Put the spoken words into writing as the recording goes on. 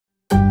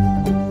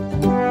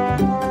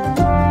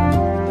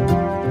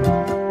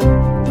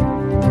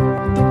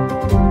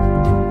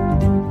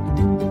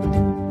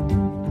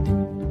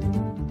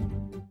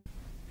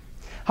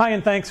Hi,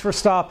 and thanks for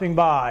stopping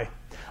by.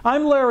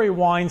 I'm Larry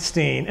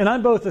Weinstein, and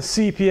I'm both a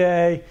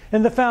CPA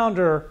and the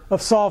founder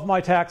of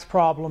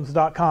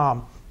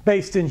SolveMyTaxProblems.com,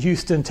 based in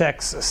Houston,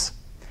 Texas.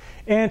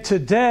 And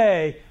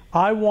today,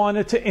 I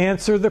wanted to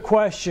answer the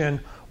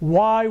question,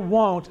 why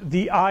won't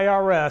the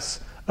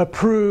IRS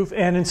approve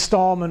an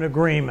installment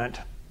agreement?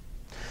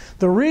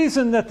 The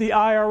reason that the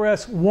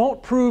IRS won't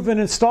approve an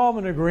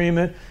installment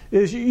agreement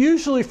is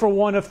usually for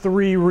one of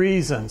three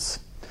reasons.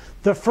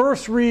 The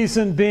first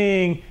reason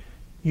being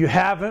you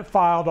haven't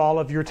filed all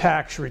of your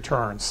tax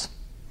returns.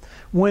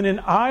 When an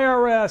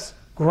IRS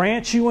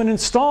grants you an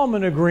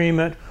installment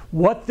agreement,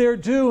 what they're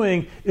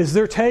doing is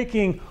they're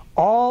taking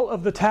all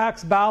of the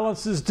tax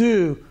balances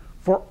due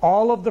for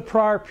all of the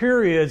prior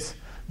periods,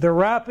 they're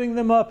wrapping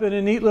them up in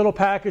a neat little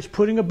package,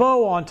 putting a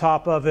bow on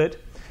top of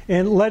it,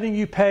 and letting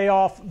you pay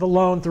off the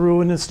loan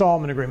through an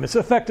installment agreement. It's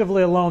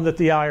effectively a loan that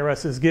the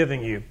IRS is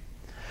giving you.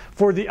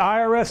 For the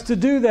IRS to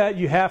do that,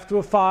 you have to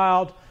have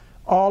filed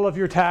all of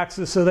your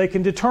taxes so they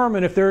can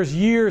determine if there's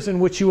years in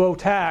which you owe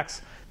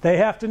tax. They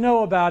have to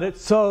know about it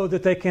so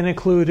that they can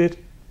include it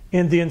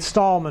in the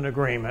installment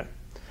agreement.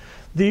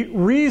 The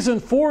reason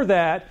for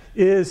that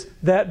is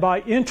that by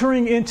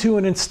entering into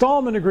an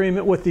installment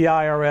agreement with the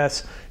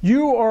IRS,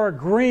 you are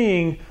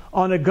agreeing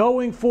on a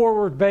going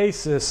forward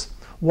basis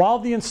while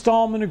the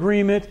installment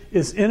agreement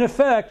is in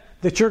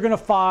effect that you're going to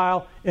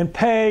file and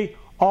pay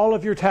all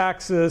of your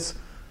taxes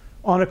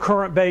on a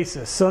current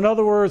basis. So in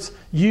other words,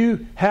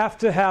 you have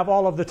to have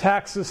all of the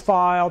taxes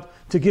filed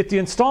to get the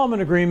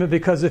installment agreement,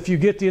 because if you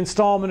get the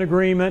installment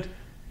agreement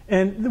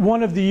and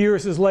one of the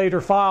years is later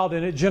filed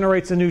and it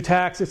generates a new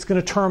tax, it's going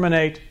to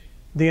terminate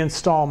the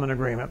installment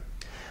agreement.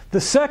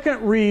 The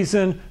second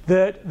reason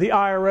that the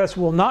IRS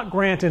will not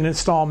grant an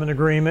installment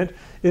agreement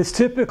is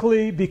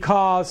typically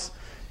because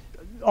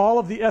all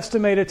of the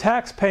estimated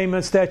tax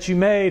payments that you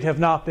made have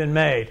not been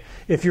made.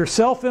 If you're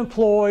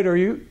self-employed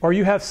or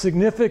you have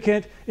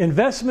significant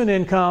investment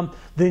income,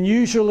 then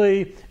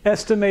usually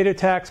estimated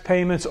tax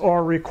payments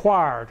are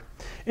required.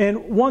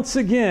 And once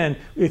again,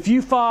 if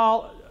you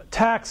file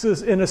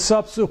taxes in a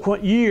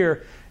subsequent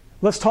year,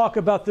 let's talk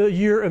about the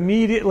year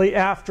immediately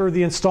after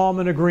the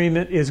installment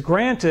agreement is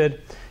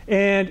granted,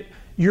 and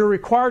you're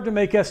required to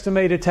make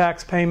estimated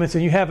tax payments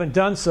and you haven't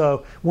done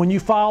so, when you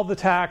file the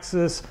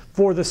taxes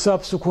for the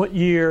subsequent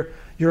year,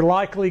 you're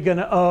likely going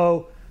to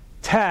owe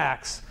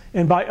tax.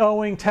 And by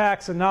owing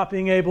tax and not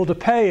being able to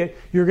pay it,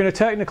 you're going to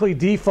technically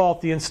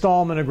default the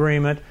installment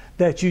agreement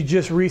that you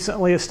just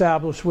recently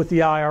established with the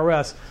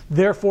IRS.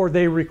 Therefore,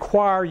 they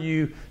require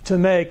you to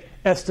make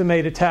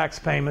estimated tax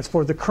payments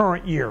for the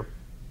current year.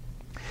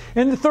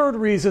 And the third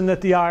reason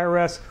that the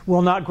IRS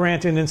will not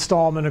grant an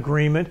installment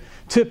agreement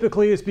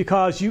typically is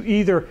because you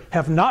either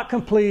have not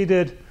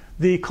completed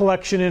the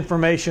collection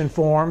information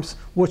forms,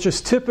 which is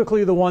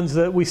typically the ones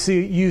that we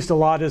see used a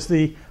lot as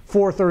the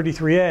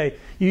 433A.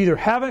 You either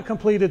haven't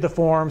completed the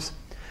forms,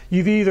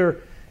 you've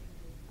either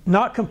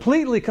not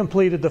completely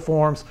completed the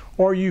forms,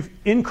 or you've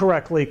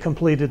incorrectly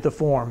completed the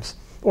forms,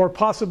 or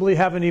possibly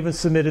haven't even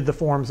submitted the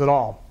forms at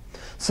all.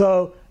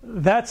 So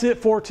that's it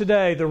for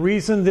today. The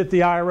reason that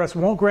the IRS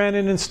won't grant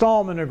an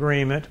installment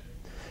agreement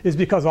is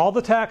because all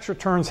the tax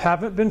returns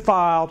haven't been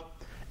filed,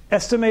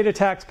 estimated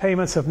tax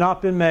payments have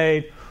not been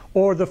made,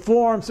 or the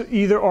forms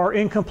either are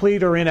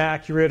incomplete or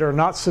inaccurate or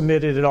not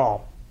submitted at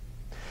all.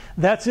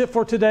 That's it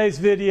for today's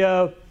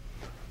video.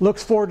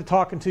 Looks forward to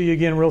talking to you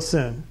again real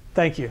soon.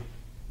 Thank you.